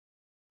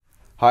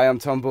Hi, I'm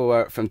Tom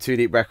Bulwer from Too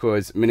Deep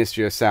Records,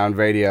 Ministry of Sound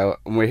Radio,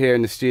 and we're here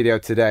in the studio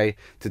today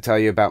to tell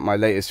you about my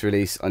latest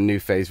release on Nu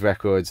Faze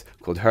Records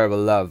called Herbal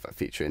Love,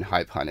 featuring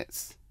Hype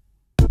Hunnets.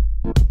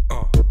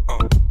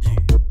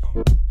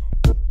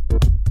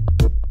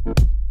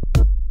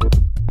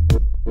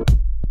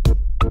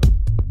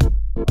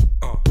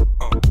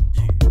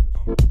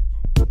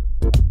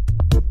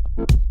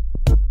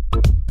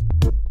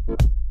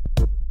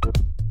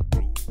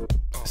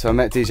 So I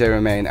met DJ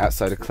Romain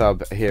outside a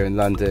club here in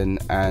London,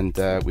 and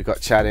we got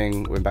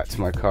chatting, went back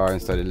to my car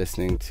and started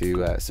listening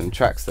to some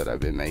tracks that I've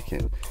been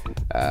making.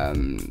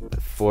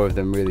 4 of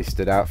them really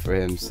stood out for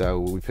him, so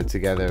we put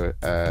together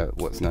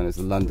what's known as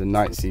the London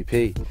Nights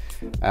EP.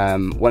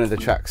 One of the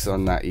tracks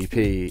on that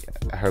EP,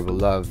 Herbal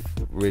Love,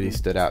 really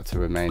stood out to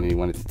Romain, and he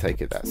wanted to take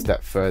it that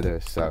step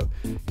further, so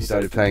he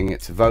started playing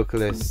it to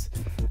vocalists,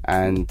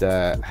 and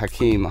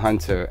Hakim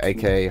Hunter,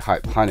 aka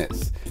Hype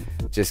Hunnets,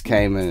 just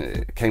came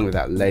with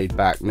that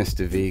laid-back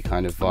Mr. V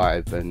kind of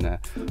vibe, and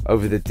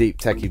over the deep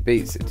techie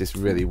beats it just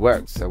really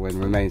worked. So when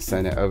Romain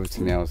sent it over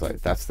to me, I was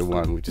like, that's the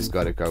one, we just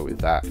got to go with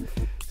that.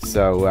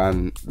 So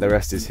the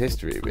rest is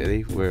history,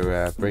 really.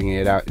 We're bringing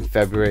it out in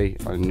February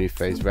on Nu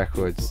Faze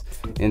Records,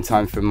 in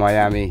time for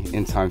Miami,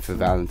 in time for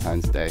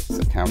Valentine's Day,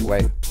 so can't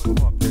wait.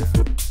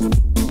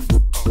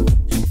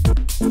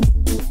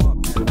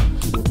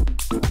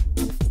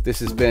 This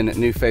has been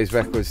Nu Faze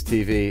Records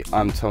TV.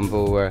 I'm Tom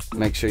Bulwer.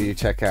 Make sure you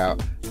check out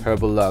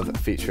Herbal Love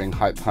featuring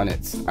Hype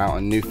Hunnets, out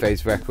on Nu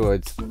Faze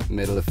Records,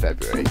 middle of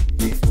February.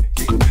 It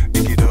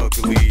get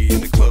ugly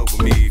in the club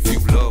with me, few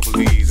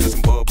lovelies.